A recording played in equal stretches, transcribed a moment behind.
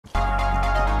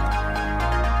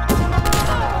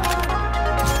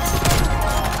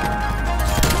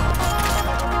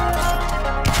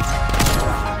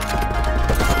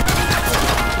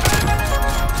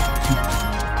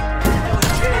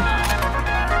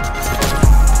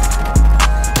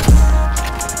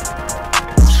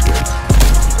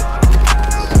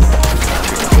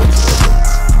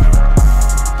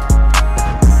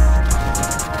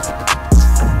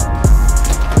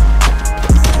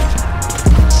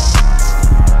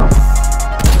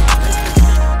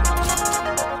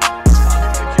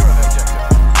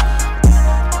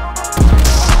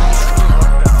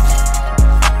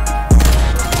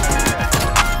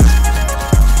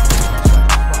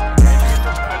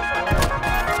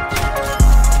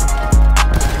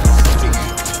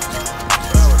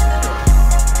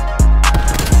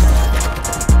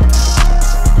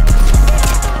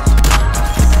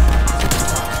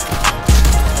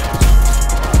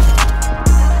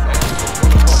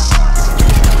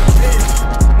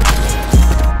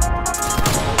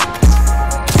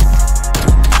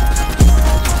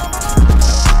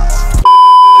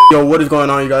Yo, what is going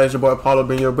on, you guys? Your boy Apollo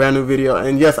bringing you a brand new video.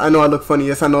 And yes, I know I look funny.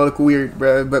 Yes, I know I look weird,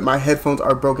 bruh, but my headphones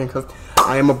are broken because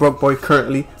I am a broke boy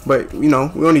currently. But you know,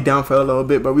 we're only down for a little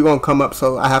bit, but we won't come up,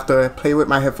 so I have to play with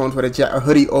my headphones with a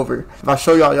hoodie over. If I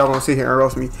show y'all, y'all gonna sit here and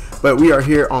roast me. But we are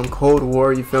here on Cold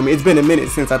War, you feel me? It's been a minute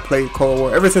since I played Cold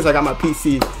War. Ever since I got my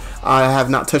PC, I have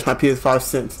not touched my PS5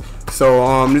 since.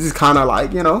 So this is kind of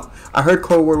like, you know, I heard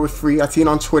Cold War was free. I seen it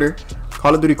on Twitter.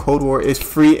 Call of Duty Cold War is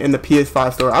free in the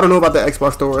PS5 store. I don't know about the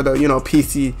Xbox store or the, you know,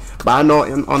 PC, but I know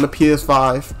on the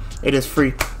PS5 it is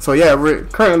free. So yeah, we're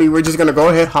just gonna go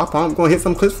ahead, hop on, gonna hit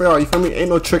some clips for y'all. You feel me? Ain't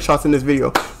no trick shots in this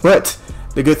video, but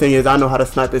the good thing is I know how to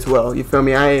snipe as well. You feel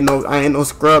me? I ain't no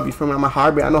scrub. You feel me? I'm a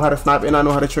hybrid. I know how to snipe and I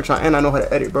know how to trick shot and I know how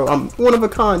to edit, bro. I'm one of a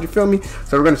kind. You feel me?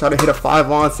 So we're gonna try to hit a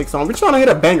 5-on, 6-on. We're trying to hit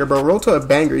a banger, bro. Roll to a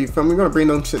banger. You feel me? We're gonna bring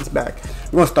them shits back.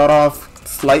 We're gonna start off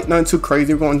slight, nothing too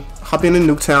crazy. We're going to hop in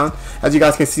Nuketown. As you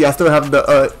guys can see, I still have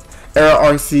the Era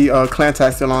RC clan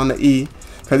tag still on the E,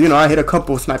 because you know I hit a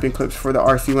couple sniping clips for the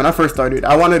RC when I first started.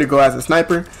 I wanted to go as a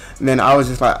sniper, and then I was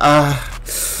just like,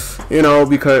 you know,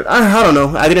 because I don't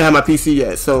know, I didn't have my PC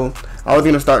yet, so I was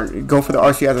gonna go for the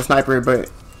RC as a sniper, but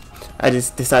I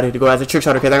just decided to go as a trick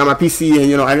shotter because I got my PC and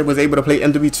you know I was able to play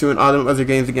MW2 and all them other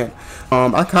games again.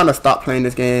 I kind of stopped playing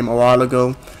this game a while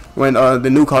ago when the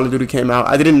new Call of Duty came out.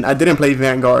 I didn't play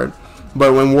Vanguard,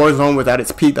 but when Warzone was at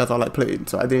its peak, that's all I played.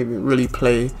 So I didn't even really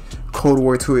play Cold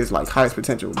War 2 is like highest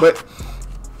potential. But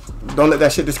don't let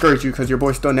that shit discourage you because your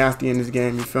boy's still nasty in this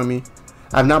game. You feel me?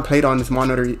 I've not played on this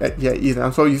monitor yet either.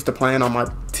 I'm so used to playing on my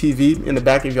TV in the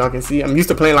back, if y'all can see. I'm used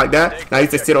to playing like that, and I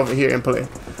used to sit over here and play.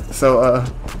 So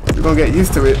we're gonna get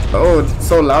used to it. Oh, it's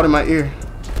so loud in my ear.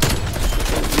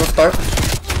 Restart.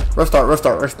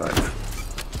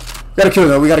 We gotta kill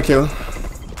though, we gotta kill.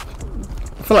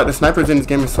 I feel like the snipers in this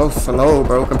game are so slow,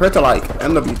 bro. Compared to like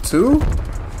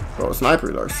MW2, bro,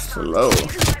 snipers are slow.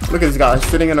 Look at this guy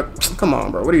sitting in a. Come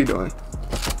on, bro, what are you doing?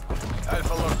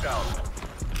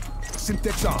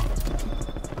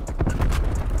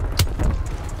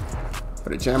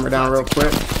 Put a jammer down real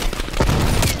quick.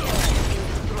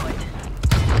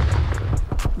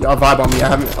 Y'all vibe on me. I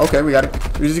haven't. Okay, we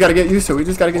just gotta get used to it.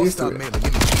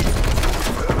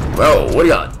 Bro, what are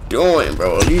y'all doing,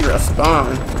 bro? Leave your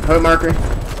spawn. Hood marker.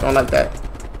 Don't like that.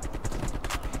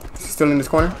 Still in this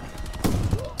corner.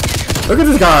 Look at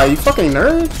this guy. You fucking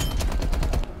nerd.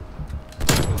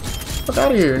 Fuck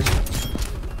out of here.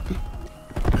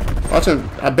 Watch him.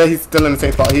 I bet he's still in the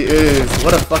same spot. He is.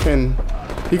 What a fucking.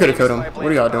 He could have killed him. What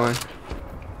are y'all doing?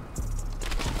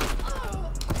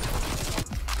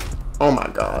 Oh my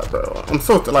god, bro. I'm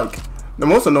so like. The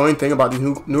most annoying thing about these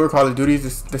newer Call of Duties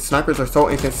is the snipers are so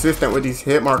inconsistent with these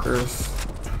hit markers.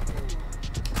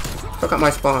 Fuck up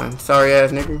my spawn, sorry ass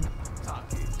nigga.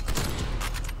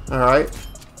 Alright.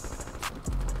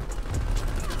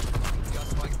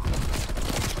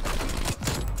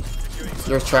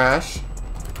 You're trash.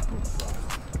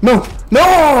 No!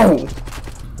 No!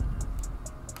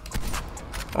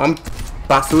 I'm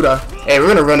Basuda. Hey,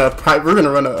 we're gonna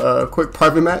run a quick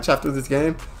private match after this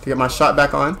game to get my shot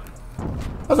back on.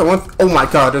 That's a one. Oh my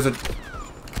god, there's a.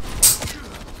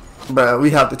 Bruh,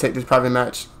 we have to take this private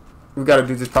match. We gotta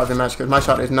do this private match because my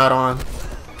shot is not on.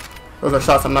 Those are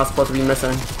shots I'm not supposed to be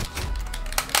missing.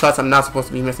 Shots I'm not supposed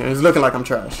to be missing. It's looking like I'm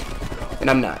trash. And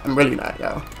I'm not. I'm really not,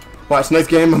 yo. Watch, next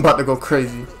game I'm about to go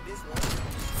crazy.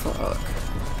 Fuck.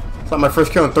 It's like my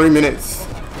first kill in 3 minutes.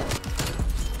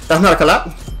 That's not a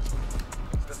collab?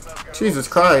 Jesus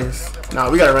Christ. Nah,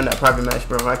 we gotta run that private match,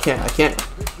 bro. I can't.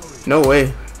 No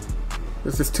way.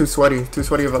 This is too sweaty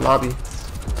of a lobby.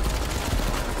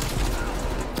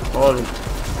 Oh,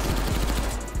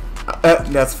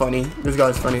 that's funny. This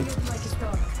guy's funny.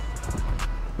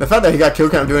 The fact that he got kill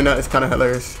cam doing that is kind of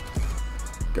hilarious.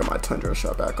 Get my Tundra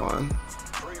shot back on.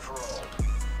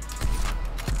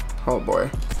 Oh boy.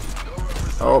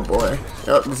 Oh boy.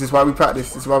 Yep, this is why we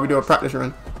practice. This is why we do a practice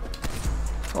run.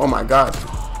 Oh my god.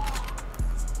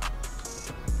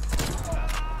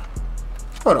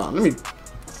 Hold on, let me.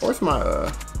 Where's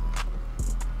my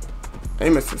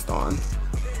aim assist on?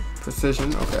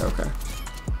 Precision. Okay.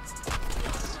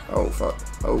 Oh fuck.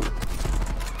 Oh.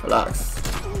 Relax.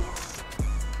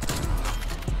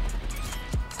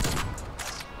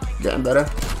 Getting better.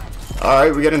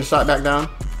 Alright, we're getting the shot back down.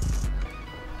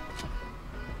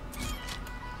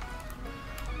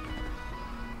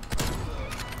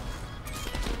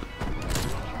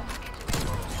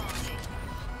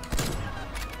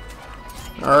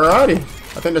 Alrighty.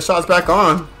 I think the shot's back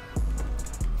on.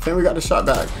 I think we got the shot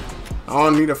back. I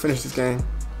don't need to finish this game.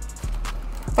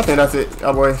 I think that's it,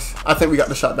 y'all boys. I think we got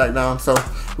the shot back down. So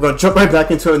we're gonna jump right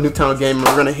back into a Nuketown game and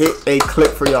we're gonna hit a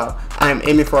clip for y'all. I am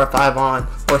aiming for a 5-on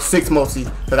or 6 mostly,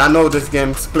 but I know this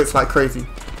game splits like crazy.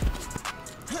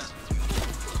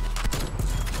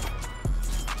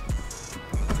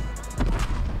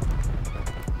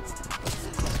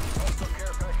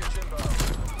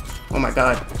 Oh my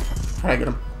god. How did I get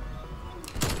him?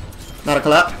 Not a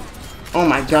collab? Oh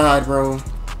my god, bro.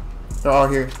 They're all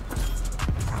here.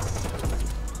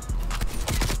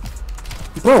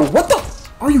 Bro, what the?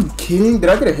 Are you kidding? Did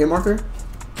I get a hit marker?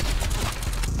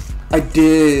 I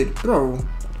did. Bro.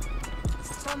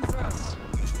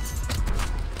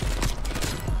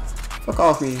 Fuck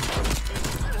off me.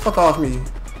 Fuck off me.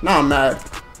 Now I'm mad.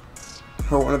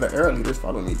 Oh, one of the air leaders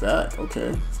followed me back.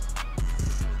 Okay.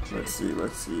 Let's see.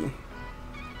 Let's see.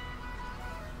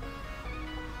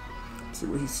 Let's see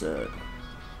what he said.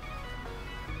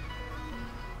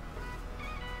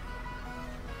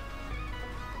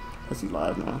 Is he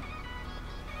live now?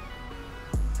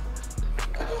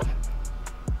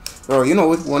 Bro, you know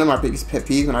what's one of my biggest pet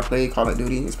peeves when I play Call of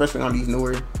Duty, especially on these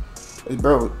newer, is,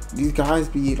 bro, these guys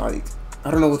be like,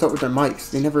 I don't know what's up with their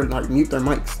mics. They never like mute their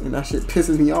mics, and that shit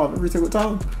pisses me off every single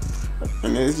time.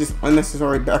 And it's just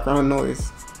unnecessary background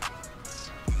noise.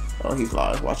 Oh, he's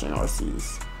live watching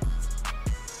RCs.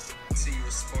 See you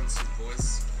responsive,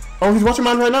 boys. Oh, he's watching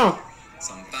mine right now.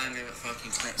 Some banger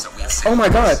fucking clips that we have. Oh my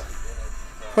god.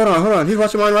 Hold on. He's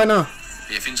watching mine right now.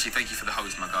 Yeah, Finchy, thank you for the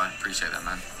host, my guy. Appreciate that,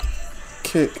 man.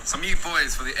 Kick. Some of you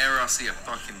boys for the RRC are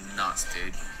fucking nuts,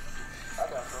 dude.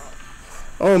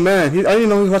 Oh man, I didn't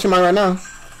know he's watching mine right now.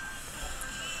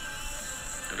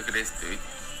 Yo, look at this, dude.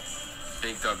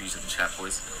 Big W's in the chat,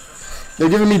 boys. They're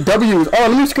giving me W's. Oh,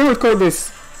 let me screen record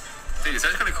this. Dude, it's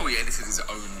actually kind of cool he edited his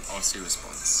own RC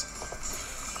response.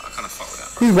 I kind of fuck with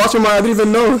that, bro. He's watching mine, I didn't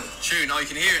even know. Tune, oh, you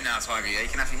can hear it now, Tiger. Yeah, you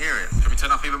can actually hear it. Can we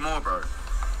turn up even more, bro?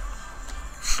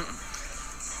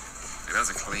 Dude, that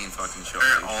was a clean fucking shot.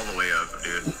 Turn it all the way up,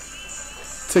 dude.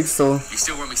 Takes so. You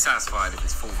still won't be satisfied if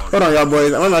it's full volume. Hold on, y'all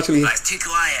boys. I'm actually. Guys, too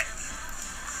quiet.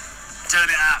 Turn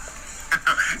it up.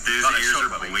 His ears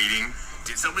are bleeding.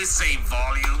 Did somebody say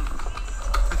volume?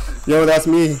 Yo, that's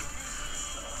me.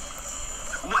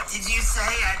 What did you say?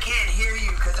 I can't hear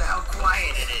you because of how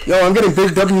quiet it is. Yo, I'm getting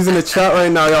big W's in the chat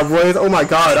right now, y'all boys. Oh my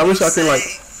god, I wish I could like.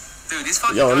 Dude, this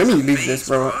fucking Yo, let me guy's leave beast, this,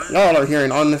 bro. Y'all are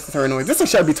hearing unnecessary noise. This is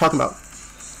what I should be talking about.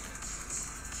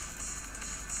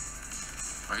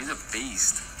 Bro, he's a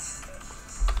beast.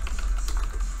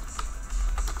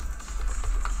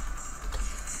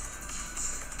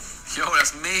 Yo,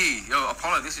 that's me. Yo,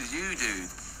 Apollo, this is you, dude.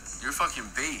 You're a fucking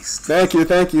beast. Thank you.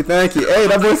 Hey,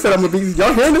 that boy said I'm a beast.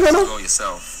 Y'all hearing this right now? Go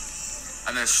yourself.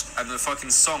 And the fucking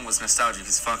song was nostalgic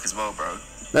as fuck as well, bro.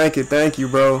 Thank you,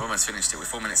 bro. We almost finished it. We're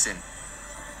 4 minutes in.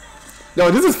 Yo,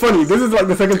 this is funny. This is like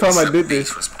the second time I did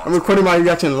this. I'm recording my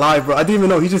reaction live, bro. I didn't even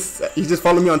know. He just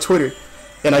followed me on Twitter,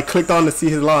 and I clicked on to see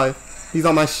his live. He's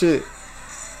on my shit.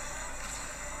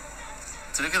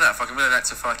 So look at that. Fucking really that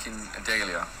to fucking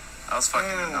Adelia. That was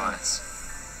fucking nice.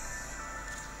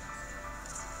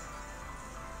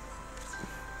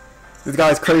 This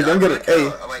guy's crazy. I'm getting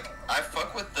Like, I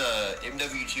fuck with the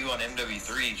MW2 on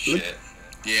MW3 shit.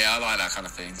 Yeah, I like that kind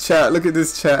of thing. Chat, look at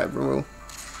this chat, bro.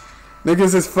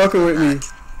 Niggas is fucking with me.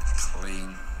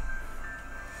 Clean.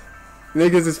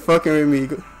 Niggas is fucking with me.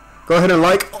 Go ahead and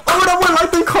like. Oh, that one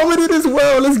liked and commented as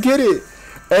well. Let's get it.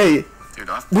 Hey, dude,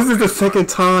 this is the second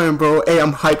time, bro. Hey,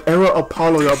 I'm hyped. Era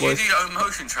Apollo, y'all boys. You do your own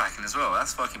motion tracking as well.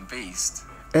 That's fucking beast.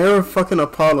 Era fucking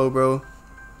Apollo, bro.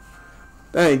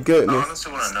 Thank goodness. I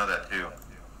honestly want to know that too.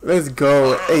 Let's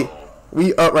go. Hey,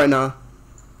 we up right now.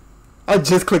 I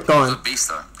just clicked This was on. a beast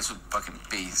though. This was fucking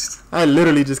beast. I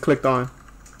literally just clicked on.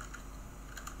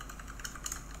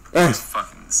 It's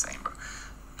fucking insane, bro.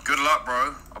 Good luck,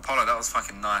 bro. Apollo, that was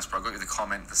fucking nice, bro. Got you the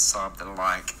comment, the sub, the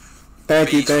like.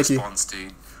 Thank you. Response,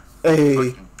 dude. Hey,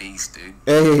 Fucking beast, dude.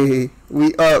 hey,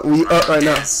 we up right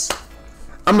now.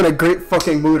 I'm in a great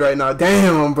fucking mood right now.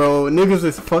 Damn, bro. Niggas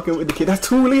is fucking with the kid. That's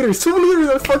 2 liters. 2 liters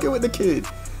are fucking with the kid.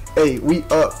 Hey, we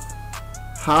up.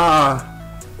 Ha.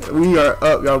 We are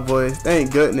up, y'all boys.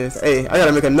 Thank goodness. Hey, I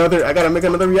gotta make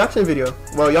another reaction video.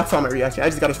 Well, y'all saw my reaction. I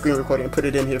just got a screen recording and put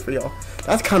it in here for y'all.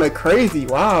 That's kind of crazy.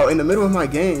 Wow, in the middle of my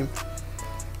game.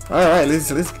 All right,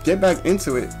 let's get back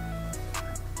into it.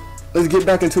 Let's get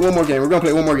back into one more game. We're gonna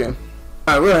play one more game.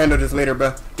 All right, we're gonna handle this later,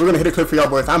 bro. We're gonna hit a clip for y'all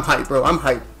boys. I'm hyped, bro. I'm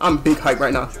hyped. I'm big hype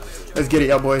right now. Let's get it,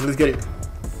 y'all boys. Let's get it.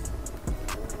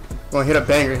 Gonna hit a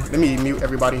banger. Let me mute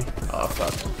everybody. Oh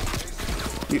fuck.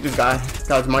 Mute this guy. This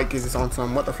guy's mic is on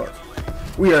some. What the fuck?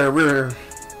 We're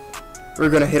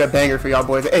gonna hit a banger for y'all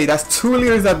boys. Hey, that's 2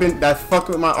 liters that fucked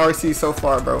with my RC so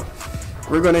far, bro.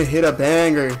 We're gonna hit a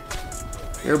banger.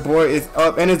 Your boy is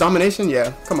up. And his domination?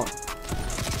 Yeah, come on.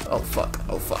 Oh fuck,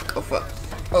 oh fuck, oh fuck.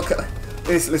 Okay,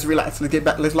 let's relax. Let's get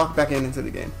back. Let's lock back into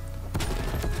the game.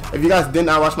 If you guys did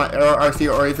not watch my Arrow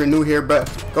RC, or if you're new here, but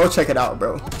go check it out,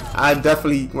 bro. I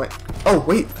definitely went. Oh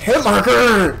wait, hit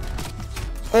marker.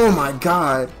 Oh my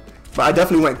god. But I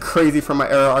definitely went crazy for my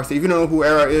Arrow RC. If you don't know who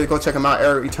Arrow is, go check them out.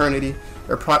 Arrow Eternity.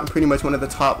 They're pretty much one of the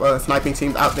top sniping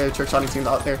teams out there, trick shotting teams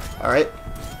out there. All right,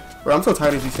 bro. I'm so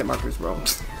tired of these hit markers, bro.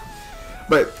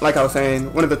 But like I was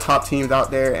saying, one of the top teams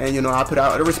out there, and you know, I put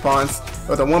out a response. It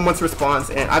was a 1 month response,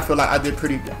 and I feel like I did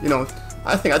pretty. You know,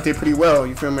 I think I did pretty well.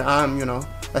 You feel me? You know,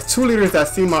 that's 2 leaders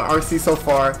that's seen my RC so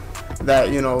far that,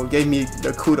 you know, gave me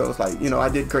the kudos. Like, you know, I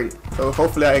did great. So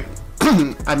hopefully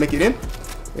I make it in.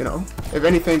 You know, if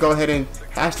anything, go ahead and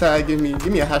hashtag give me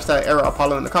a hashtag Arrow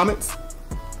Apollo in the comments.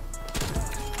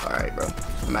 All right, bro.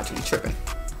 I'm actually tripping.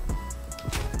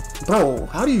 Bro,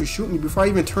 how do you shoot me before I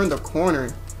even turn the corner?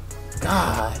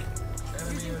 God.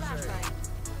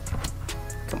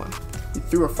 Come on. He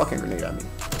threw a fucking grenade at me.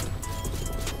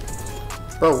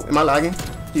 Bro, am I lagging?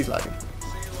 He's lagging.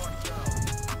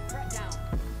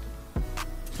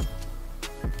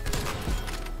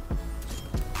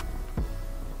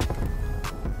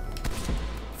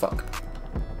 Fuck.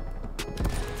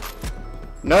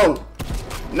 No!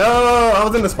 No! I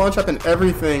was in the spawn trap and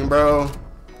everything, bro.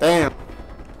 Damn.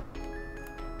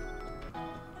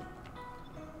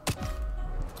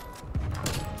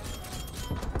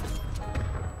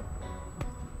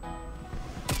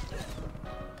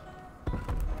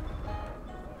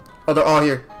 Oh, they're all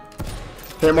here.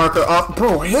 Hit marker off.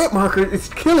 Bro, hit marker is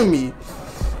killing me.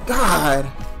 God.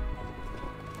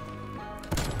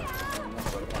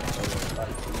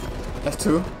 That's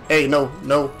 2. Hey, no,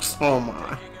 no. Oh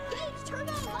my.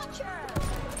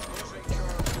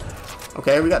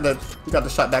 Okay, we got the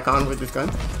shot back on with this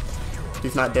gun.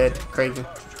 He's not dead. Crazy.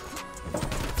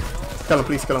 Kill him,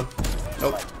 please kill him.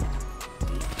 Nope.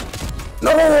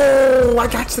 No, I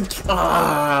got to.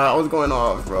 I was going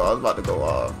off, bro. I was about to go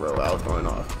off, bro. I was going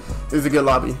off. This is a good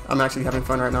lobby. I'm actually having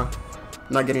fun right now.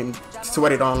 I'm not getting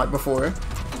sweated on like before.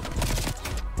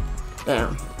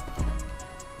 Damn.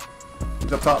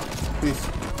 He's up top. Please.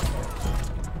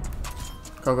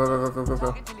 Go, go, go, go, go,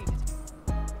 go, go.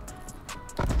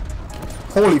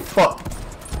 Holy fuck.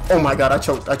 Oh my god, I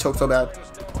choked. I choked so bad.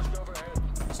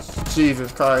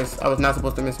 Jesus Christ. I was not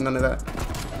supposed to miss none of that.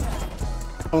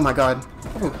 Oh my god.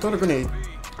 Oh, throw the grenade.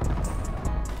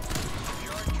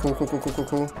 Cool, cool, cool, cool, cool,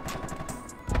 cool.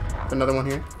 Another one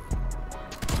here.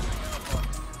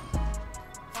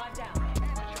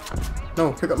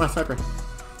 No, pick up my sniper.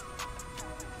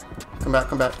 Come back,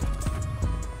 come back.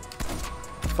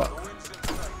 Fuck.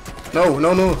 No,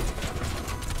 no, no.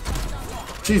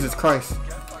 Jesus Christ.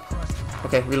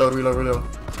 Okay, reload, reload, reload.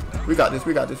 We got this,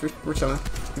 we got this. We're chilling.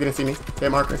 You didn't see me.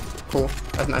 Hit marker. Cool.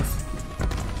 That's nice.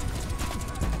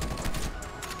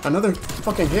 Another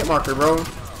fucking hit marker, bro.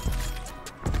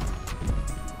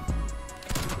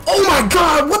 Oh my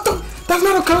god, what the? That's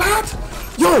not a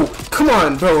collat? Yo, come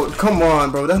on, bro. Come on,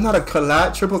 bro. That's not a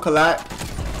collat. Triple collat.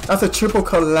 That's a triple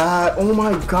collat. Oh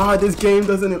my god, this game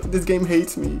doesn't. This game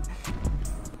hates me.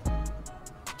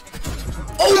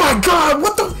 Oh my god,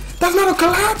 what the? That's not a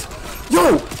collat?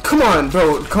 Yo, come on,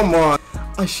 bro. Come on.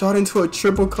 I shot into a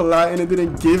triple collat and it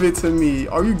didn't give it to me.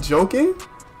 Are you joking?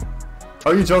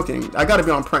 Are you joking? I gotta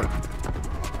be on prank.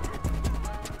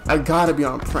 I gotta be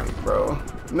on prank, bro.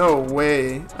 No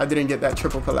way I didn't get that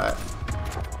triple collat.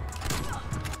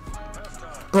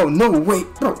 Bro, no way.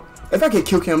 Bro, if I get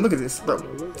kill cam, look at this, bro.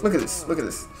 Look at this. Look at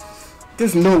this.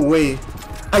 There's no way.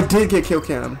 I did get kill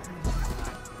cam.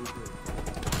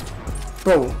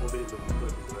 Bro.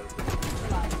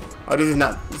 Oh, this is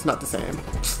not, it's not the same.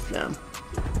 Damn.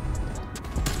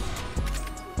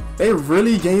 They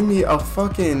really gave me a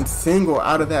fucking single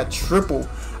out of that triple.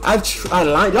 I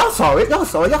lied. Y'all saw it. Y'all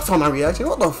saw it. Y'all saw my reaction.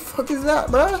 What the fuck is that,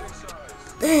 bruh?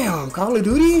 Damn, Call of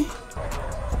Duty?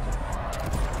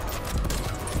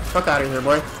 Fuck out of here,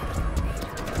 boy.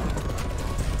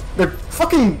 The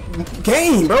fucking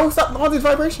game, bro. Stop all this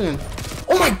vibration.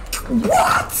 Oh my,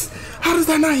 what? How does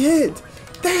that not hit?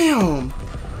 Damn.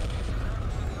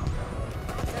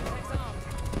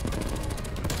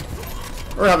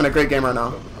 We're having a great game right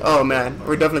now. Oh man,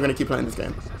 we're definitely gonna keep playing this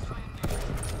game.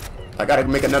 I gotta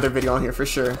make another video on here for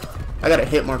sure. I got a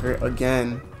hit marker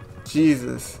again.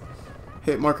 Jesus.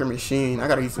 Hit marker machine. I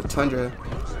gotta use the Tundra.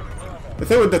 The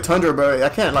thing with the Tundra, bro, I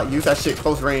can't like use that shit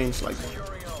close range. Like,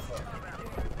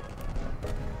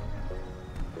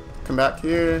 come back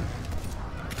here.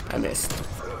 I missed.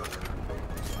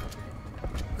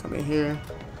 Come in here.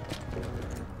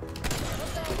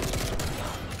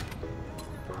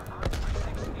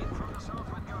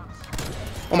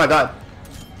 Oh my god.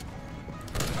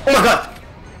 Oh my god.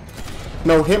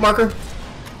 No hit marker.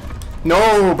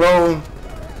 No, bro.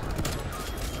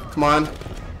 Come on.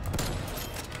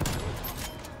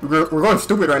 We're going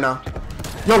stupid right now.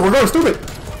 Yo, we're going stupid.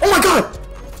 Oh my god.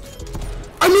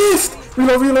 I missed.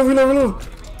 Reload, reload, reload, reload.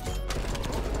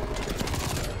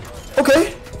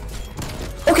 Okay.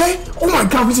 Okay. Oh my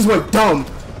god, we just went dumb.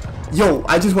 Yo,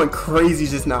 I just went crazy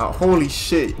just now. Holy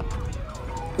shit.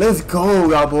 Let's go,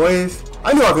 y'all boys.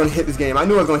 I knew I was going to hit this game. I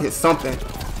knew I was going to hit something.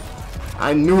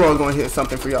 I knew I was going to hit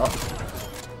something for y'all.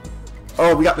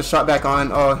 Oh, we got the shot back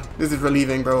on. Oh, this is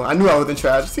relieving, bro. I knew I wasn't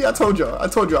trash. See, I told y'all. I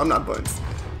told you I'm not buns.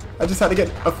 I just had to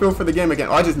get a feel for the game again.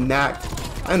 Oh, I just knacked.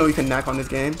 I know you can knack on this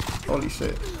game. Holy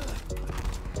shit.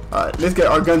 Alright, let's get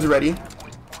our guns ready.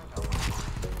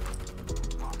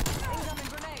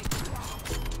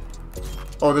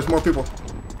 Oh, there's more people.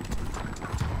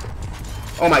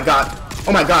 Oh my god.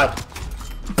 Oh my god.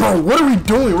 Bro, what are we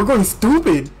doing? We're going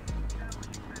stupid.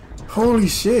 Holy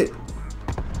shit.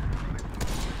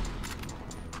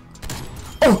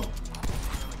 Oh.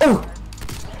 Oh.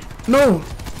 No.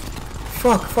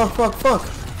 Fuck, fuck, fuck, fuck.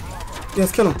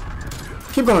 Yes, kill him.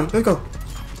 Keep going. Let's go.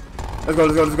 Let's go,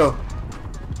 let's go, let's go.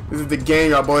 This is the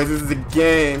game, y'all boys. This is the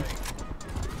game.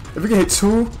 If we can hit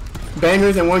 2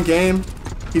 bangers in one game,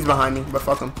 he's behind me, but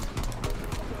fuck him.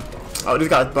 Oh, this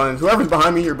guy's buns. Whoever's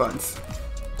behind me, you're buns.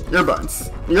 You're buns.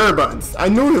 You're buns. I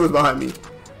knew he was behind me.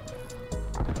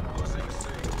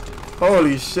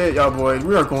 Holy shit, y'all boys.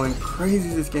 We are going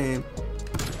crazy this game.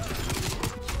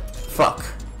 Fuck.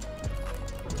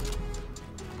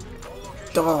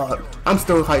 Dog. I'm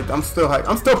still hyped. I'm still hyped.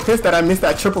 I'm still pissed that I missed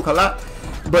that triple collab.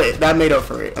 But that made up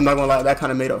for it. I'm not gonna lie, that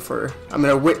kind of made up for it. I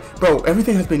mean, bro,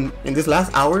 everything has been in this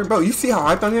last hour, bro. You see how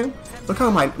hyped I am?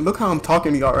 Look how I'm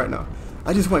talking to y'all right now.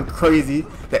 I just went crazy.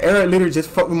 The era literally just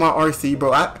fucked with my RC,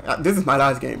 bro. This is my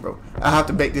last game, bro. I have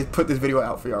to put this video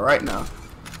out for y'all right now.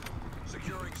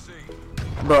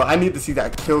 Bro, I need to see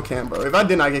that kill cam, bro. If I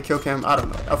did not get kill cam, I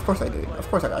don't know. Of course I did. Of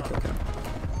course I got kill cam.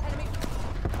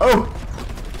 Oh,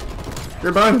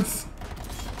 your buns.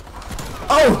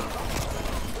 Oh.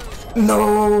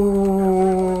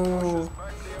 No.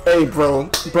 Hey, bro,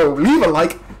 leave a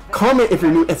like, comment if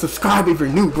you're new, and subscribe if you're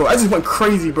new, bro. I just went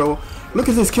crazy, bro. Look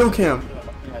at this kill cam.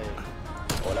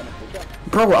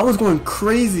 Bro, I was going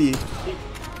crazy.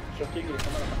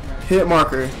 Hit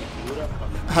marker.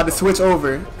 I had to switch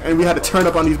over, and we had to turn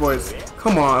up on these boys.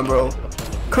 Come on, bro.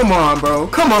 Come on, bro.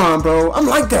 Come on, bro. I'm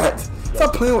like that.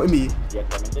 Stop playing with me.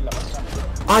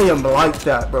 I am like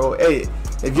that, bro. Hey,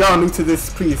 if y'all new to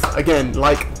this, please, again,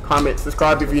 like, comment,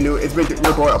 subscribe if you're new. It's been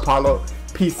your boy Apollo.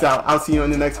 Peace out. I'll see you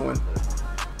in the next one.